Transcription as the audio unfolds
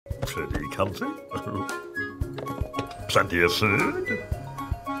Pretty comfy. Plenty of food.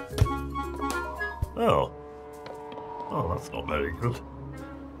 Oh. Oh, that's not very good.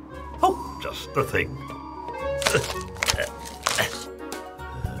 Oh, just the thing.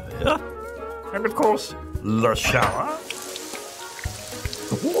 Yeah. And of course, the shower.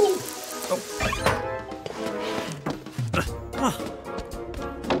 Oh.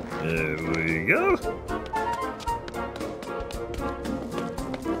 There we go.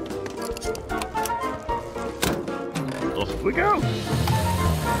 Off we go.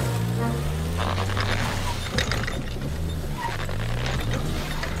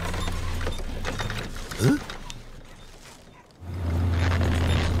 Huh?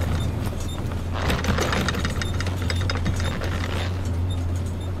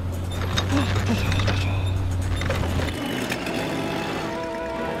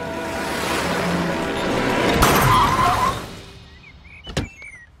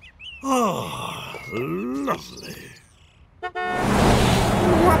 Oh, lovely.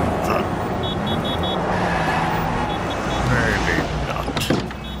 What the? Maybe not.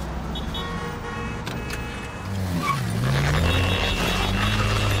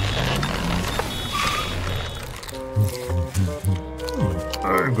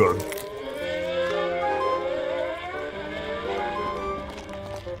 Very good.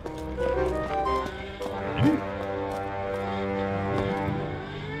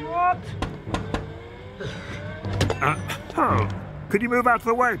 Oh, could you move out of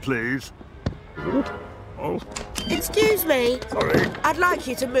the way, please? Oh. Excuse me. Sorry. I'd like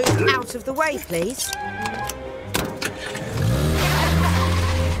you to move out of the way, please.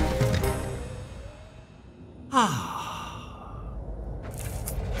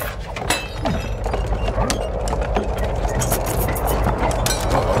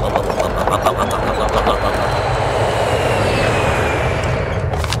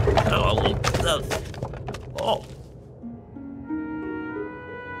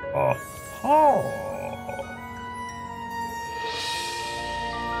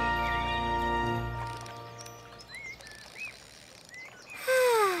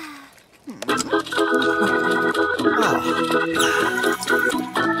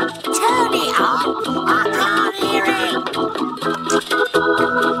 Turn it up! I can't hear it!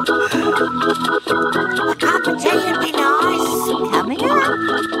 A cup of tea would be nice. Coming up.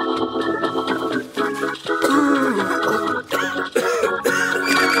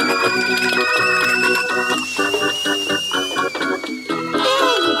 There you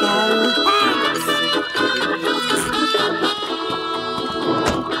go.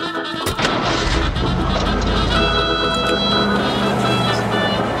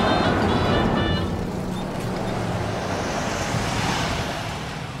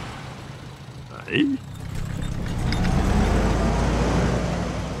 Thanks. Hey.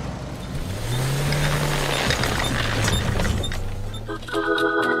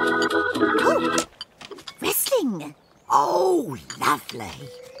 Oh, wrestling. Oh, lovely.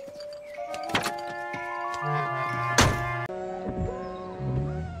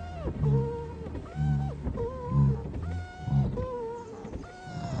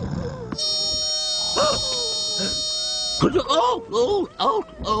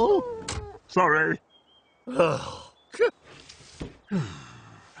 Oh. Sorry. Oh.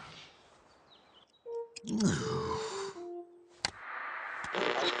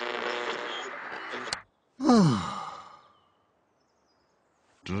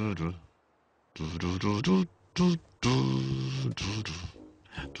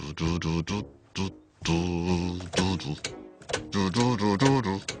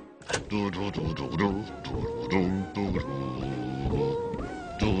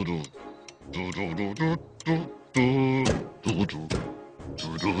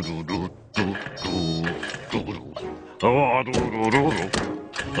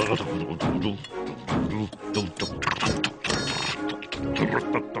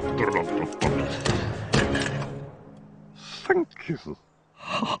 Thank you.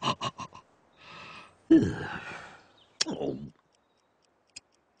 Oh.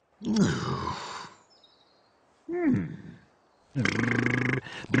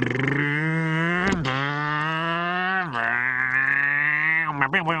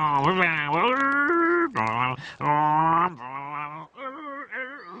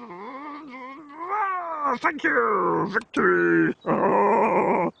 Thank you, victory.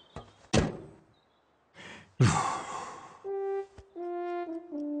 Oh.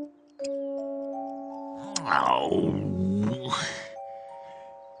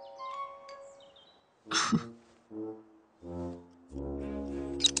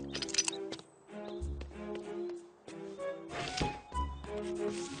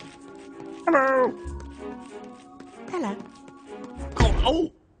 Hello. Hello.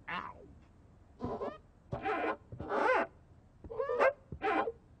 Oh.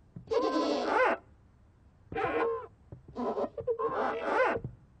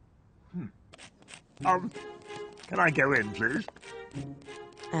 Can I go in, please?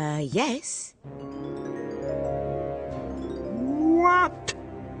 Yes. What?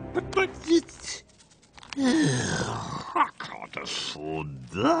 But it's... I can't afford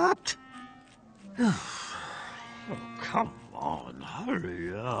that. Oh, come on,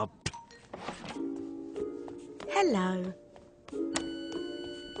 hurry up. Hello.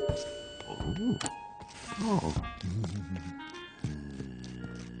 Oh.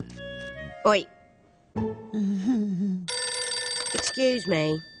 Oi. Excuse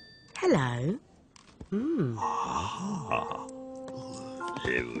me. Hello. Ah.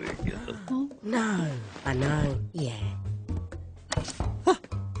 Here we go. No, I know. Yeah.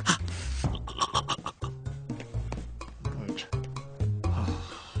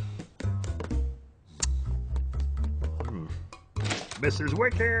 Mrs.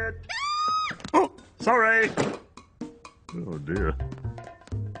 Wicked! Oh, sorry! Oh, dear.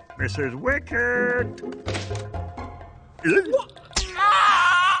 Mrs. Wicked!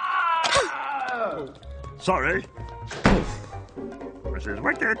 Sorry. Mrs.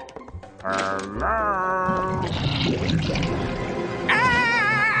 Wicked! Hello?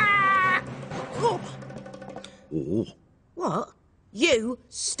 Oh. What? You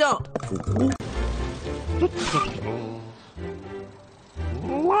stop.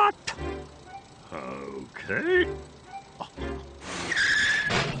 What? Okay.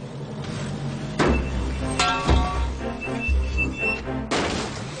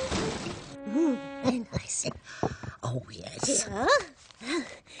 Very nice. Oh, yes.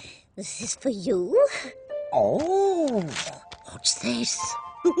 This is for you. Oh, what's this?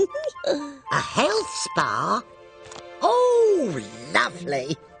 A health spa? Oh,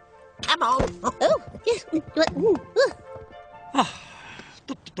 lovely. Come on. Oh, yes. Oh,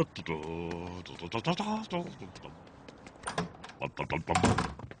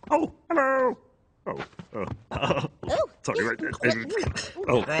 hello. Sorry, wait.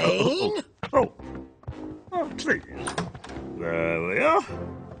 Bean? Oh, please. There we are.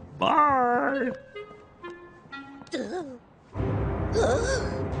 Bye.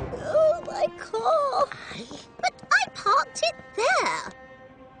 Oh, my car. But I parked it there.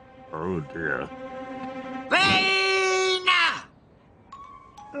 Oh, dear. Bean!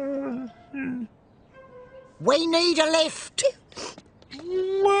 We need a lift.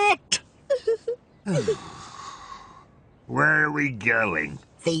 What? Where are we going?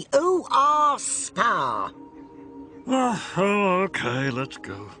 The OR Spa. Oh, okay, let's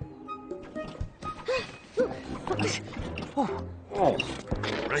go. Oh,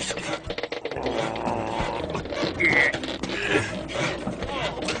 right.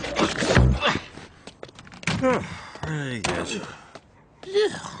 Oh, very good.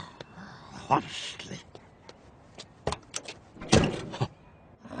 Honestly.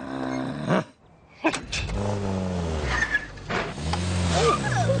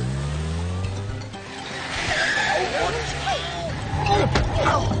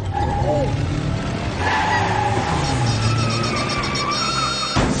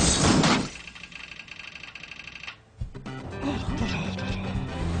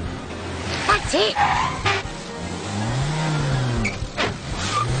 That's it.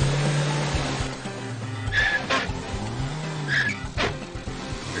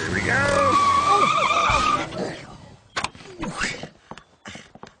 Here we go.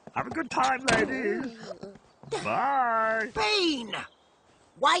 Have a good time, ladies. Bye. Bean!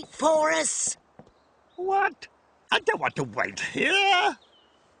 Wait for us. What? I don't want to wait here.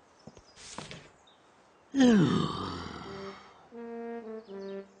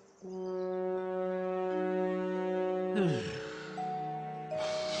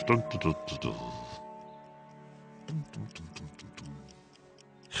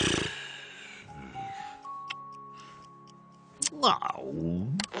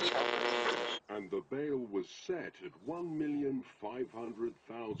 And the bail was set at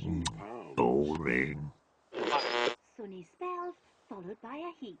 £1,500,000. Boring. Sunny spells followed by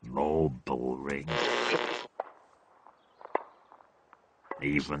a heat wave. More boring.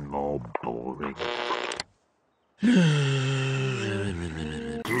 Even more boring.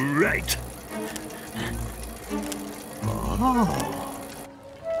 Great.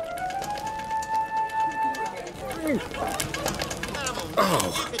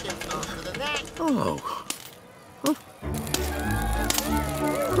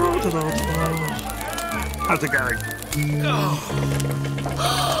 How's it going?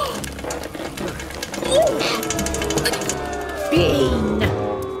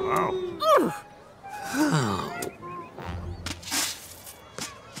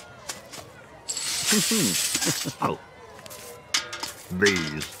 Oh.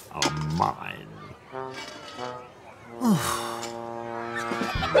 These are mine.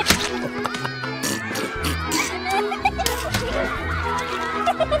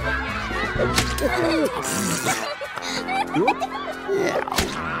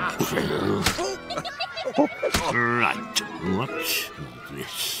 Right, what's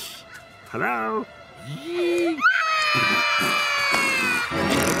this? Hello?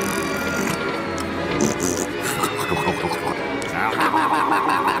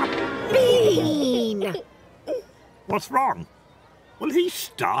 Bean! What's wrong? Well, he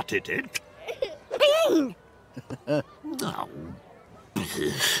started it. Bean! No.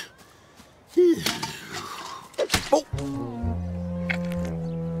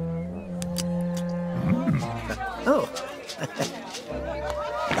 Oh.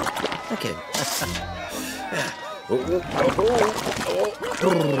 Thank you.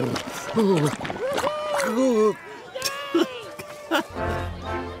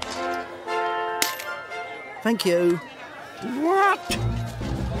 Thank you. What?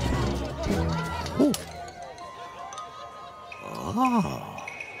 Oh.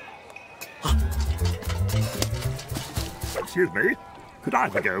 Excuse me. Could I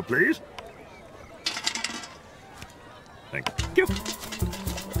have a go, please? Thank you.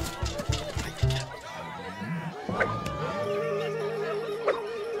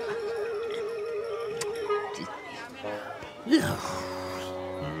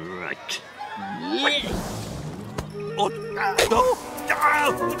 Right. Oh,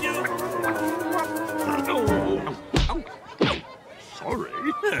 sorry.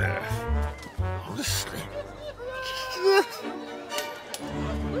 Honestly.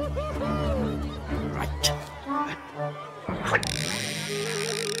 Right.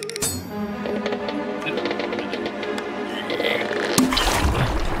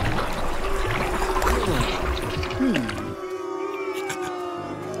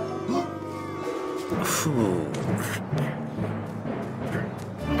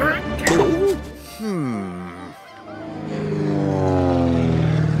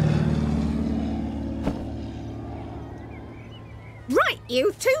 Right,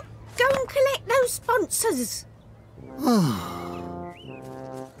 you two. Go and collect those sponsors.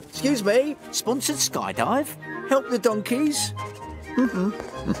 Excuse me, sponsored skydive? Help the donkeys?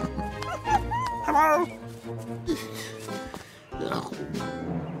 Hello?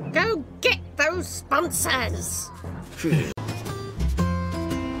 Go get those sponsors.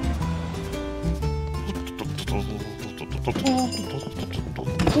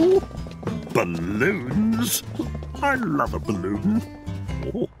 Balloons? I love a balloon.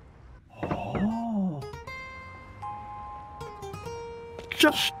 Oh.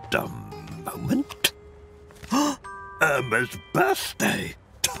 Just a moment. Irma's birthday.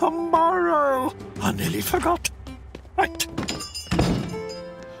 Tomorrow. I nearly forgot. Right.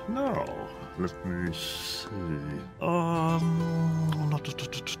 Now, let me see.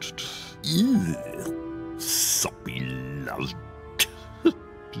 Soppy loved.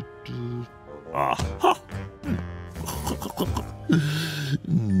 Aha!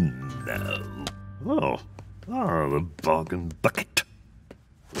 No. Oh, the bargain bucket.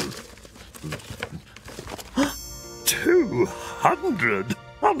 200!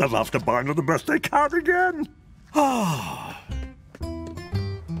 I'll never have to buy another birthday card again. Ah.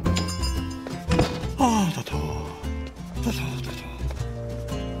 Ah, da-da. Da-da, da-da.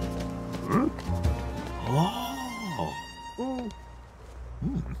 Huh? Oh. Oh.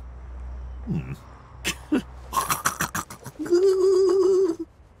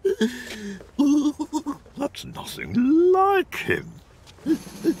 That's nothing like him.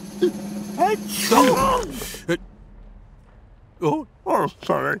 Oh,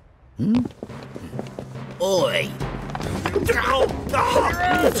 sorry. Oi!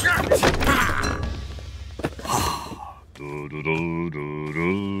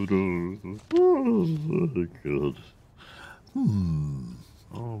 Good.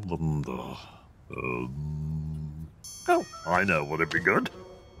 I wonder. Oh, I know what'd be good.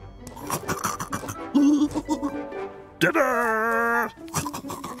 Dinner!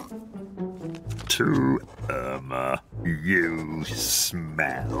 To Irma, you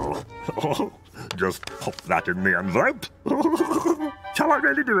smell. Just pop that in the envelope. Shall I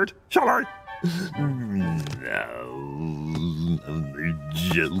really do it? Shall I? No, only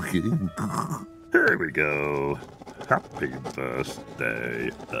joking. Here we go. Happy birthday,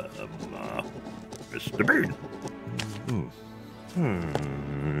 Irma. Mr. Bean.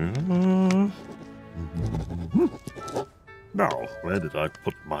 Now, where did I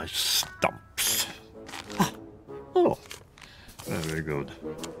put my stumps? Oh, very good.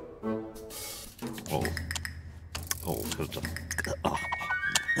 Oh.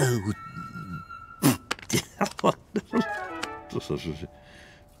 Oh,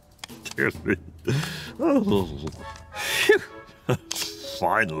 Dear me. Oh, phew.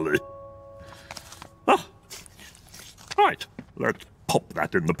 Finally. Ah. Right, let's pop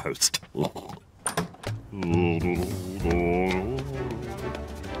that in the post.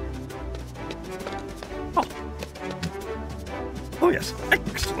 Oh yes,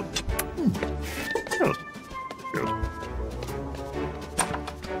 excellent. Yes, good.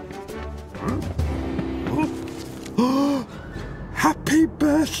 Happy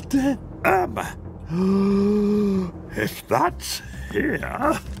birthday, Emma. If that's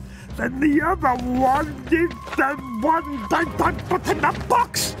here, then the other one is the one that I put in the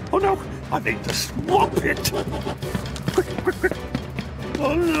box. Oh no, I need to swap it. Quick, quick, quick.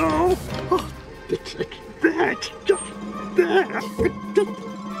 Oh no. Oh, it's there, it's just there.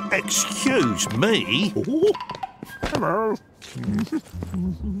 excuse me. Oh, hello.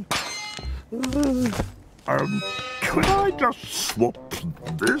 Could I just swap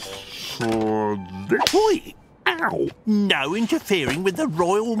this for this? Oi! Ow! No interfering with the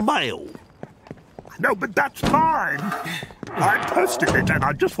Royal Mail. No, but that's mine. I posted it, and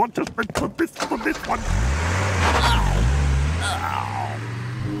I just want to put this for this one.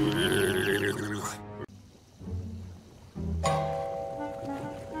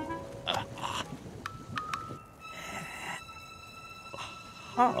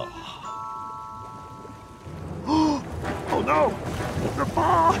 Oh no! The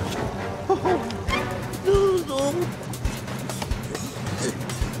bar!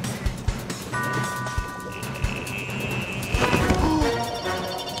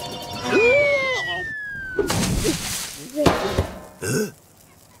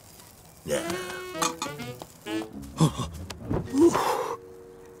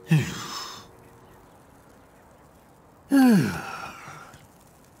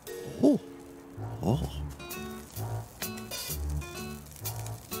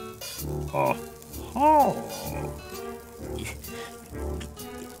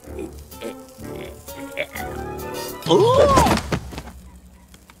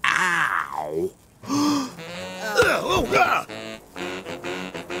 Ow!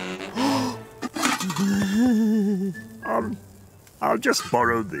 I'll just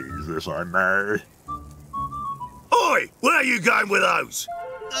borrow these, if I may. Oi! Where are you going with those?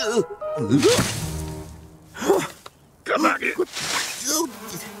 Come back here.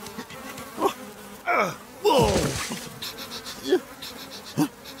 Whoa!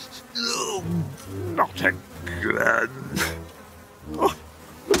 Not again.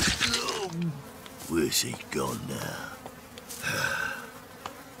 Where's he gone now?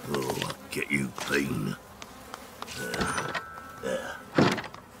 Oh, I'll get you clean.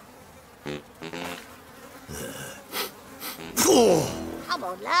 Come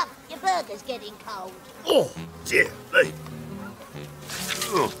on, love. Your burger's getting cold. Oh, dear me.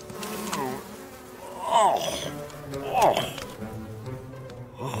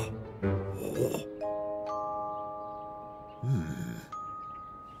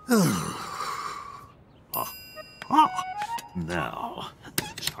 Now, I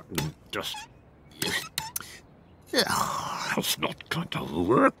can just... That's not going to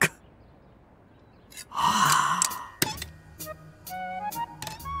work.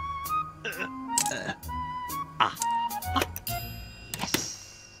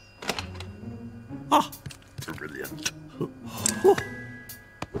 Brilliant.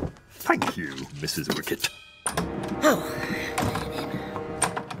 Thank you, Mrs. Wicket.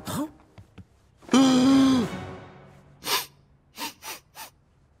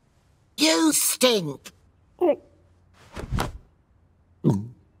 You stink.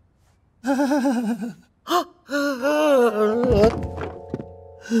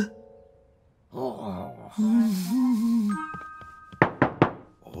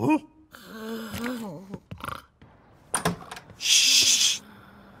 Shh!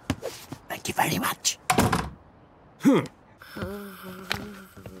 Thank you very much. Bean!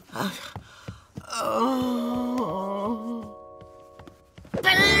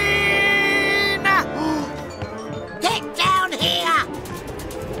 Get down here!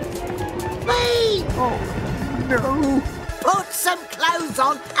 Bean! No! Put some clothes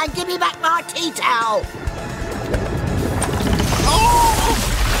on and give me back my tea towel. Oh!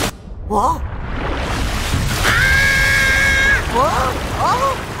 What? Ah! What?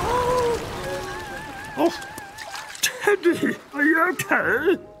 Oh, Teddy, are you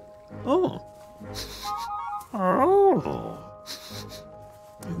okay? Oh. Oh.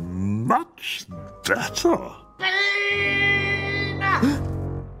 Much better. Bean!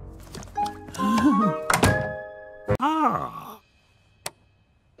 Ah.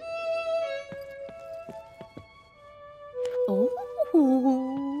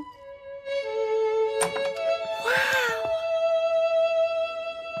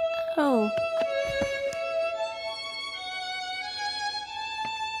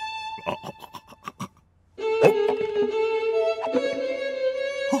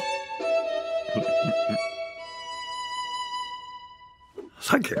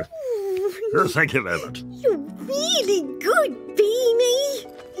 Thank you. Thank you very much. You're really good, Beanie.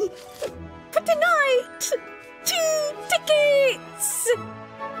 For tonight, 2 tickets.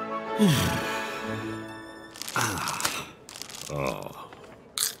 Oh,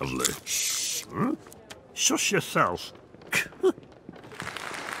 lovely. Hmm? Shush yourself.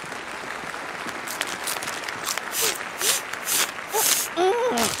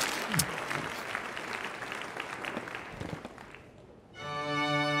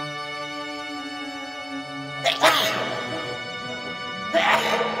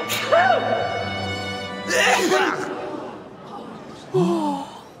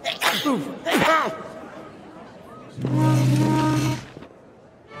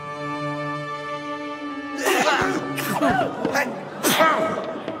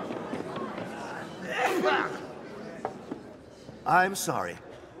 I'm sorry.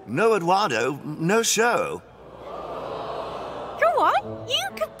 No Eduardo, no show. Go on, you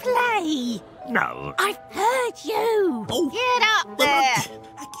can play. No. I've heard you. Get up there.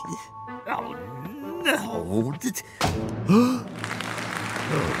 Oh, no. Oh, dear.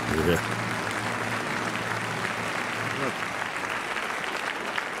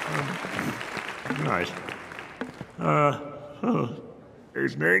 Right.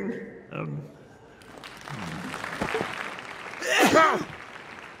 Evening.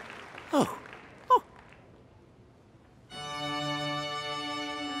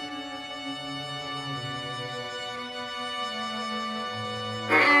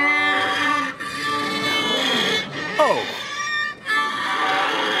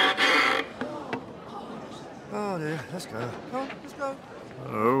 Oh dear, let's go. Come on, let's go.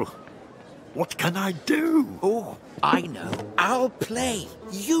 Oh, what can I do? Oh, I know. I'll play.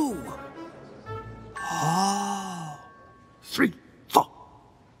 You. 3, 4.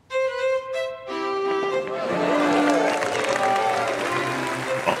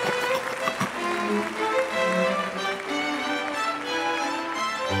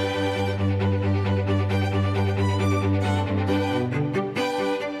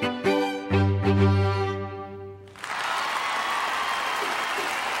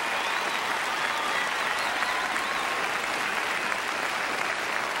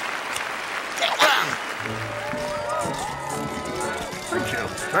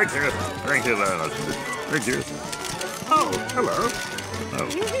 Thank you. Thank you very much. Thank you. Oh, hello.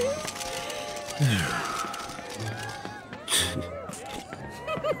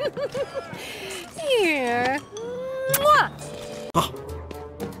 Here. Mwah.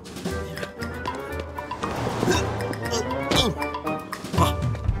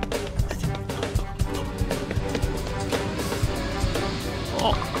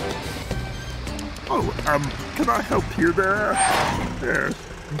 Can I help you there? There.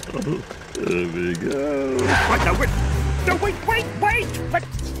 Oh, there we go. Wait, no, wait. No, wait. But,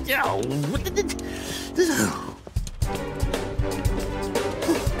 no.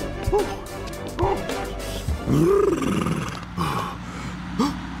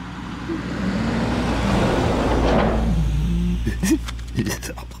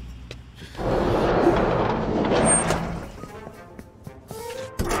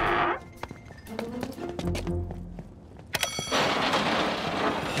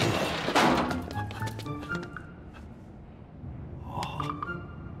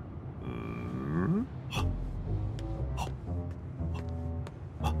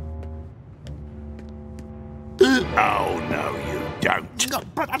 Oh, no, you don't. No,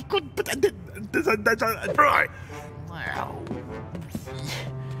 but I've got... There's a... Right. Well...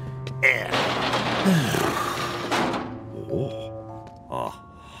 Yeah.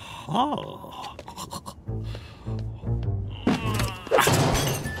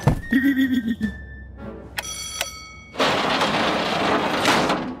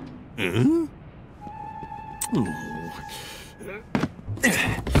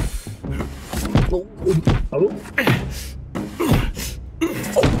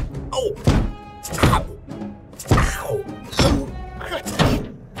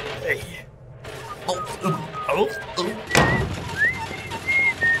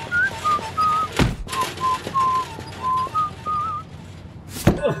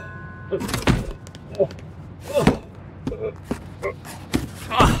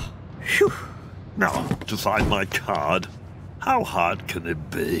 Now, to find my card. How hard can it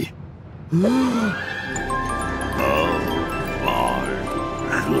be? Oh, my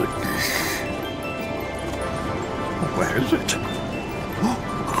goodness. Where is it?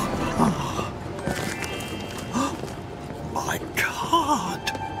 My card.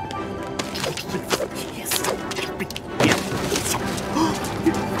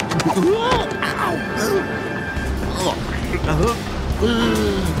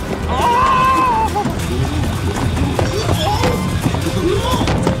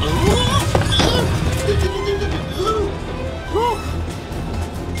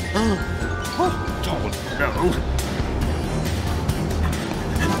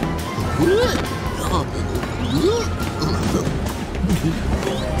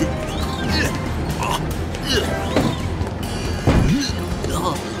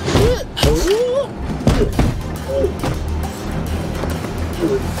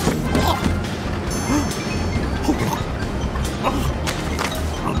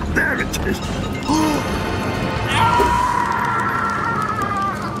 There it is.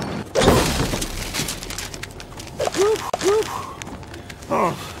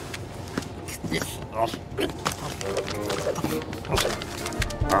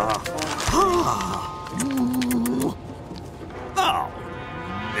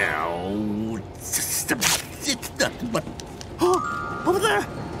 No, it's nothing but... over there!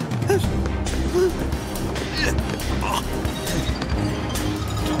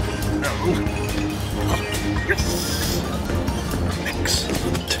 No. Yes.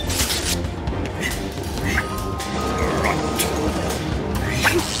 Excellent.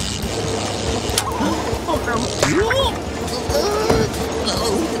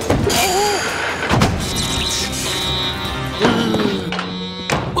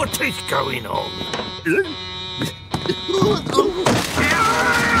 What is going on?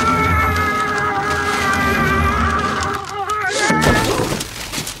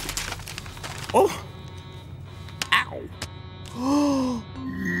 Oh! Ow! Oh!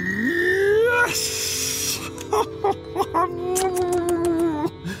 Yes!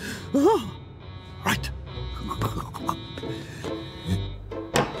 Right.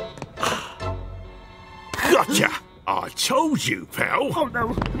 Gotcha! I told you, pal. Oh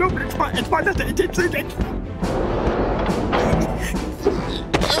no! No, it's my letter. It's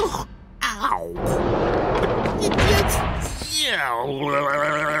Ow!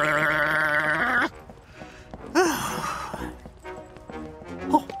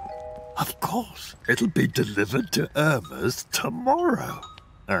 Oh, of course. It'll be delivered to Irma's tomorrow.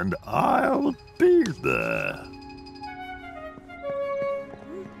 And I'll be there.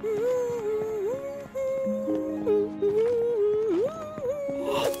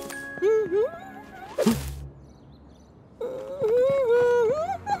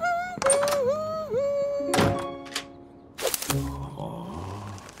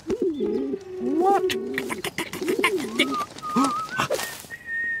 What?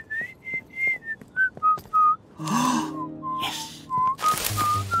 Yes.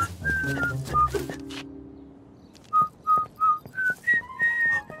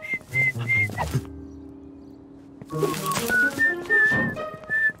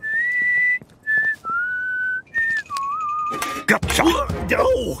 Gotcha! No!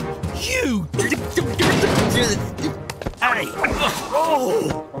 You! Hey!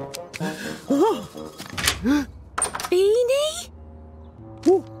 Oh! Beanie?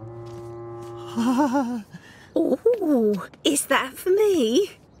 Oh, is that for me?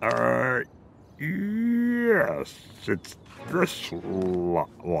 Yes, it's this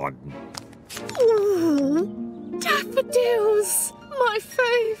one. Ooh, daffodils, my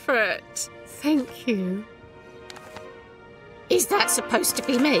favourite. Thank you. Is that supposed to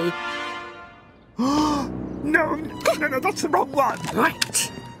be me? No, that's the wrong one.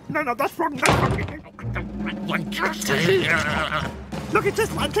 Right. No, that's wrong. Look, it's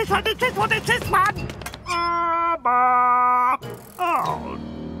this one, it's this one. Oh,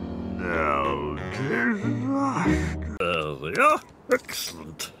 no, disaster. There we are.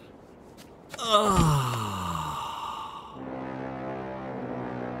 Excellent.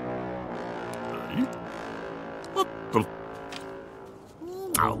 What the?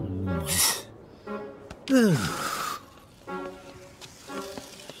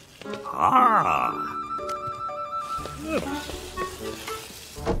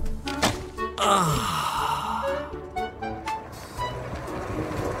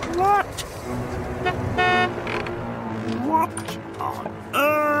 What on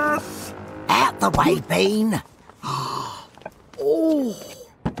earth? Out the way, Bean. Oh!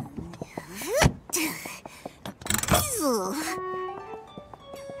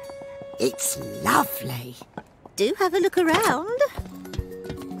 It's lovely. Do have a look around.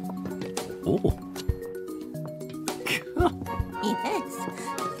 Oh. Yes.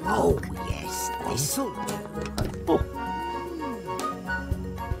 Oh, yes, this'll do.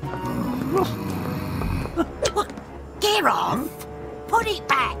 Get off. Put it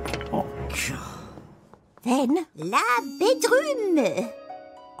back. Then, la bedroom.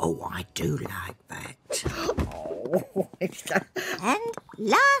 Oh, I do like that. right. Oh, And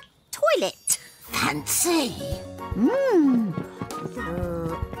la toilet. Fancy.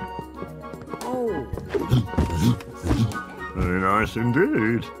 oh. Very nice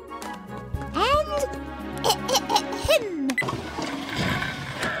indeed. And him.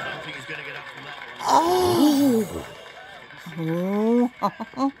 Oh.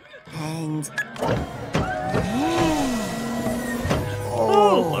 And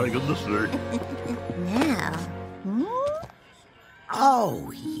Oh, my goodness me. now.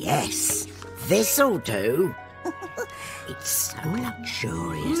 Oh, yes. This'll do. It's so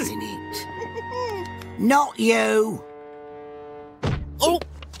luxurious, isn't it? Not you. Oh.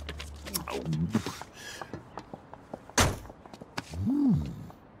 Oh.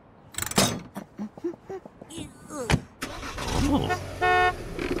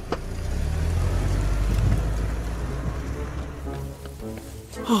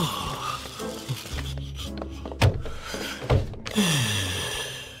 Oh.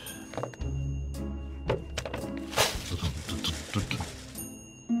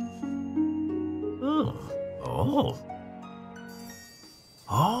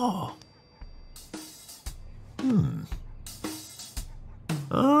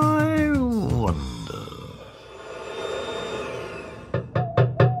 I wonder.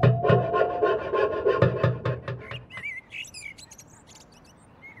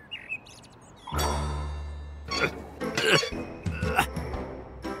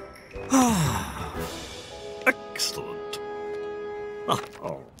 Excellent.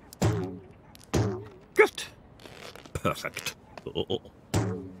 Oh. Good. Perfect. Oh.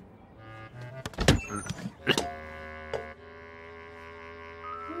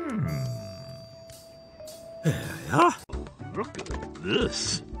 There we are. Look at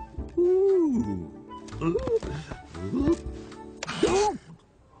this. Ooh. Ooh. Oh.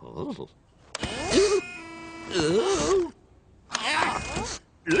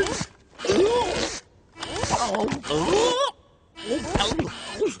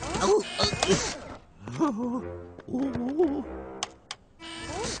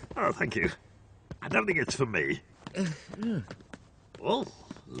 Oh, thank you. I don't think it's for me. Oh,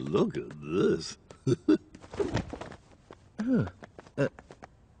 look at this.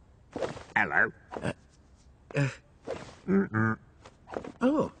 Hello.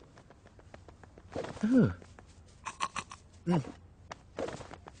 Oh.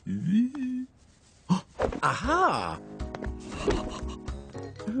 Aha.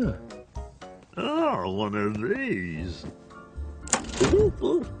 Oh, one of these. Ooh,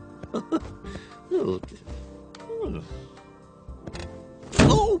 ooh. Oh.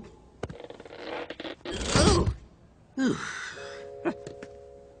 Oh. Oh.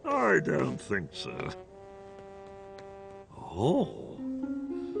 I don't think so. Oh.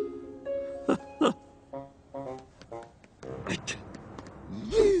 Right.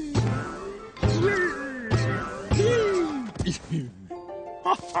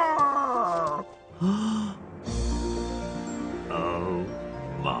 Oh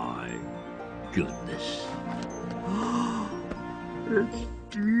my goodness. It's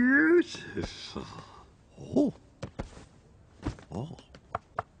beautiful. Oh. Oh.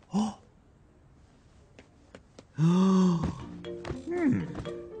 Oh.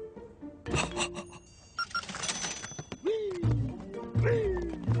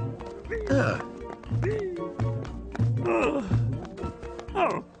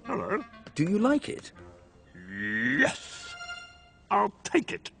 Oh, hello. Do you like it? Yes. I'll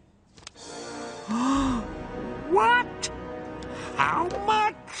take it. What? How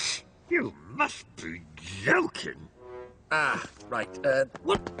much? You must be joking. Ah, right.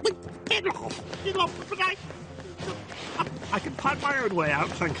 What? Wait, get off. Get off. But I can find my own way out,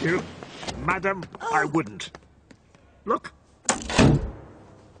 thank you. Madam, I wouldn't. Look.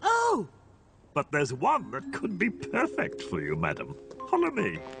 Oh. But there's one that could be perfect for you, madam. Follow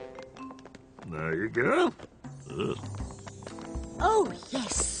me. There you go. Ugh. Oh,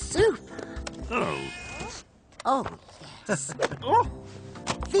 yes, super. Oh. Oh, yes. Oh.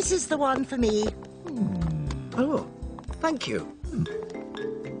 This is the one for me. Oh, thank you.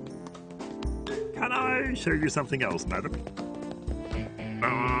 Can I show you something else, madam? Oh,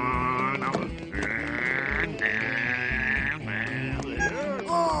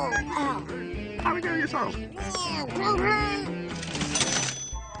 ow. Have a go yourself.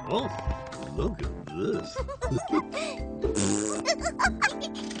 Oh, look at this.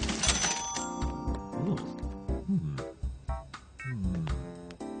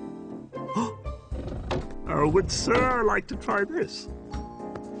 Oh, would Sir like to try this?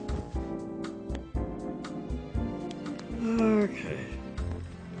 Okay.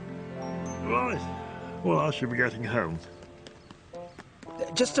 Right. Well, I should be getting home.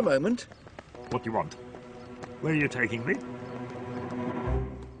 Just a moment. What do you want? Where are you taking me?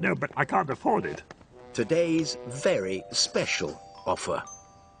 No, but I can't afford it. Today's very special offer.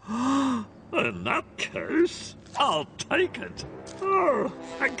 In that case, I'll take it. Oh,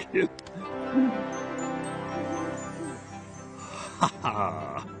 thank you. Ha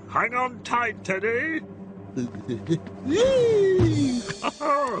ha! Hang on tight, Teddy.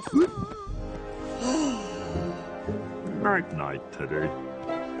 Night, night, Teddy.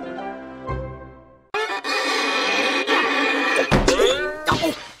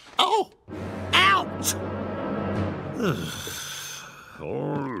 Oh! Ouch!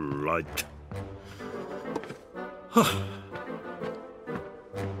 All right.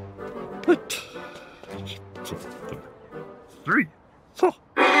 Three, four.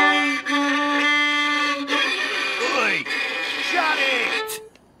 Oi! Shut it!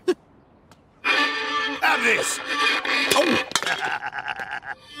 Have this! Oi!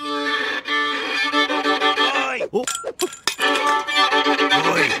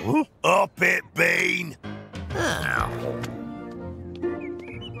 Oi! Up it, Bean!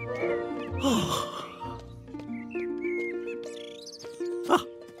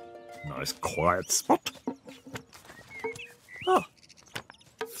 Nice quiet spot. Ah,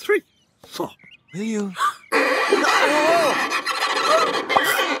 3, 4. Will you?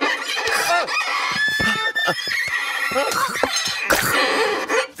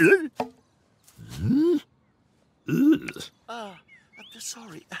 I'm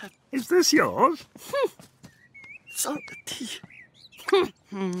sorry. Is this yours? Sorry.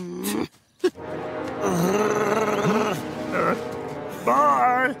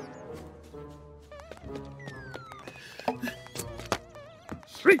 Bye.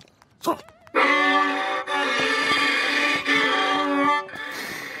 3, 4.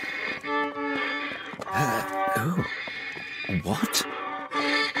 Oh. What?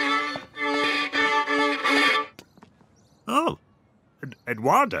 Oh,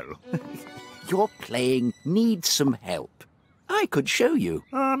 Eduardo. Your playing needs some help. I could show you.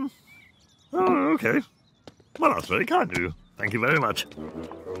 Oh, okay. Well, that's very kind of you. Thank you very much.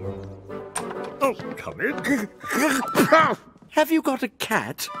 Oh, come in. Have you got a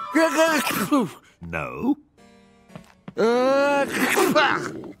cat? No.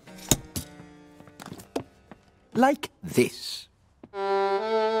 Like this.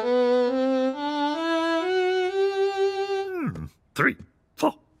 3,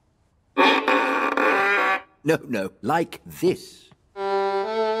 4. No, like this.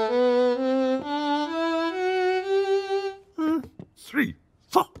 3,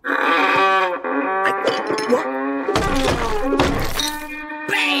 4. What?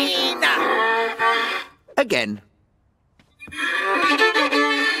 Bean! Again.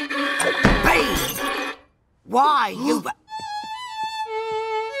 Bean! Why, you...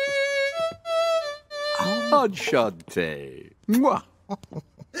 Enchante. Mwah.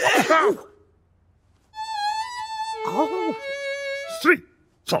 Oh! 3,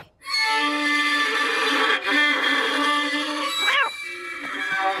 4.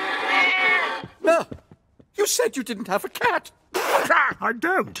 No, you said you didn't have a cat. I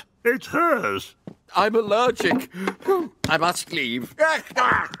don't. It's hers. I'm allergic. I must leave.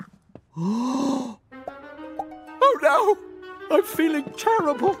 Oh no! I'm feeling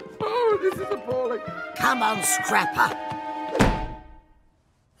terrible. Oh, this is appalling. Come on, Scrapper.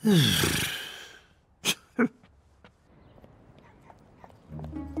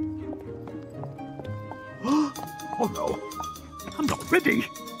 Oh no, I'm not ready.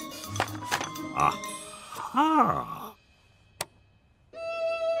 Aha!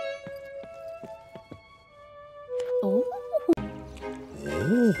 Oh.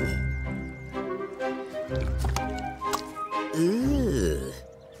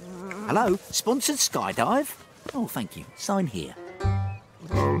 Hello, sponsored skydive. Oh, thank you. Sign here.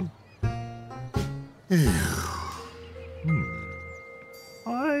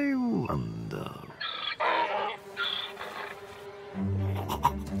 I wonder.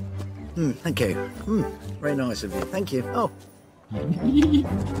 Thank you. Very nice of you. Thank you. Oh.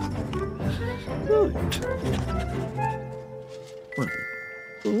 Good.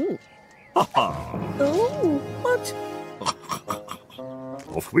 Ooh. Ha-ha. Ooh. What?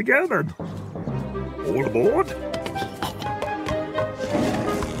 Off we go then. All aboard.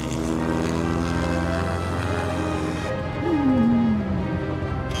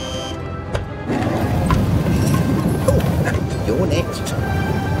 Oh, you're next.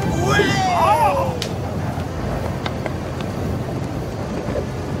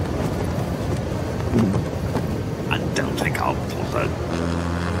 I don't think I'll pull that.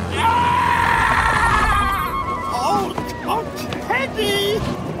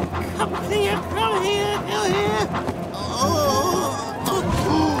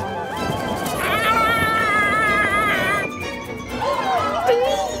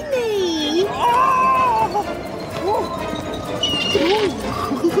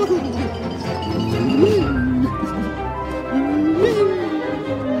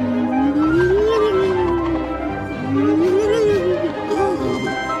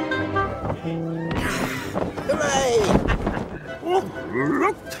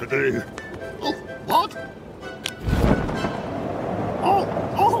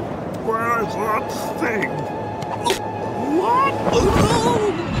 Where's that thing? What?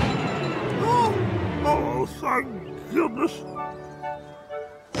 Oh, thank goodness.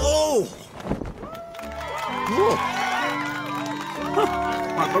 Oh!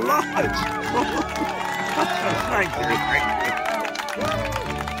 I'm alive. Thank you.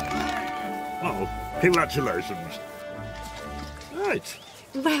 Oh, congratulations. Right.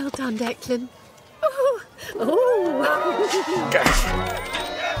 Well done, Declan. Oh, oh.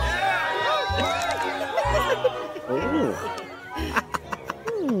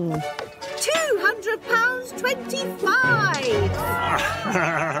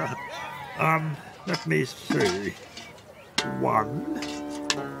 £200.25. Let me see. 1,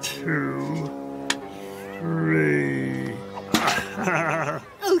 2, 3.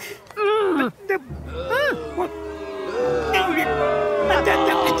 What?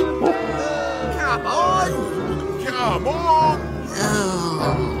 Come on! Come on!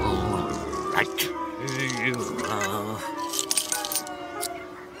 Right.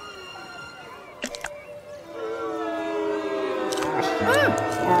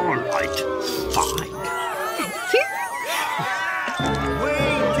 All right. Fine. Thank you. We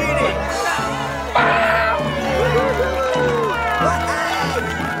did it!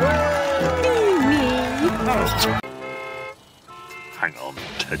 Hang on,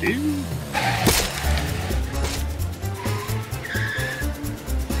 Teddy.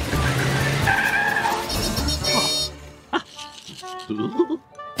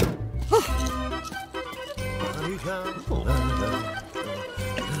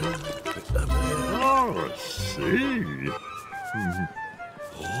 Oh, I see.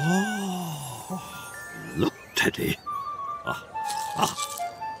 Oh, look, Teddy.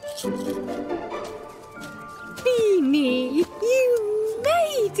 Beanie, you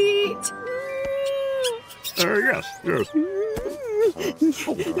made it. Yes.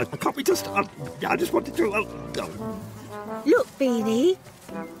 Oh, can't we just... I just wanted to... Look, Beanie.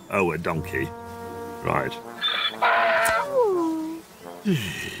 Oh, a donkey. Right. Oh.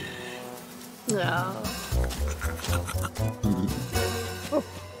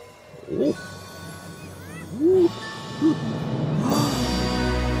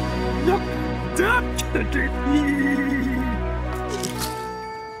 Look, that Teddy.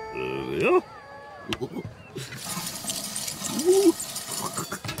 Yeah.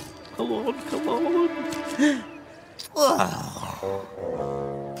 Come on.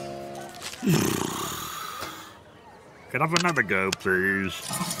 Can I have another go, please?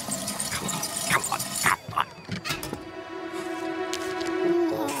 Come on.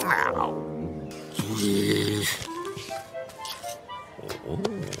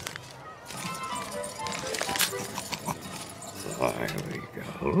 There we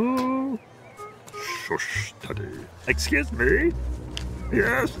go. Shush, Teddy. Excuse me?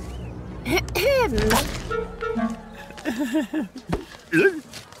 Yes?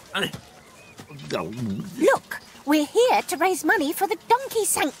 Look, we're here to raise money for the donkey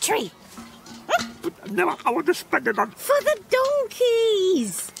sanctuary. No, I want to spend it on... For the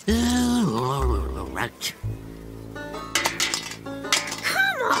donkeys. Oh, right.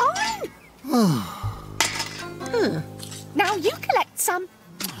 Come on. Now you collect some.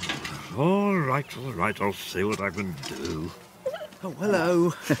 All right. I'll see what I can do. Oh,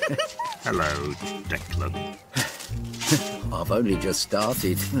 hello. Hello, Declan. I've only just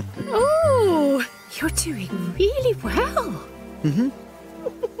started. Oh, you're doing really well.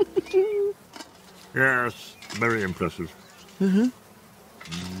 Yes, very impressive.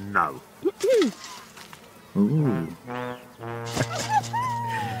 No.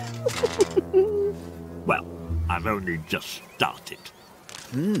 Well, I've only just started.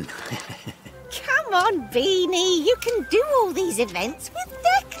 Come on, Beanie. You can do all these events with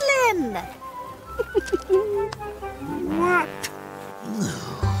Declan. What?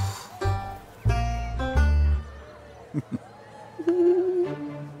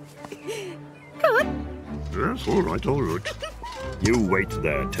 Go on. Yes, all right. You wait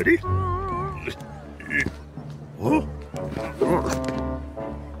there, Teddy. Oh.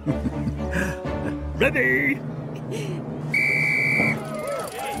 Ready?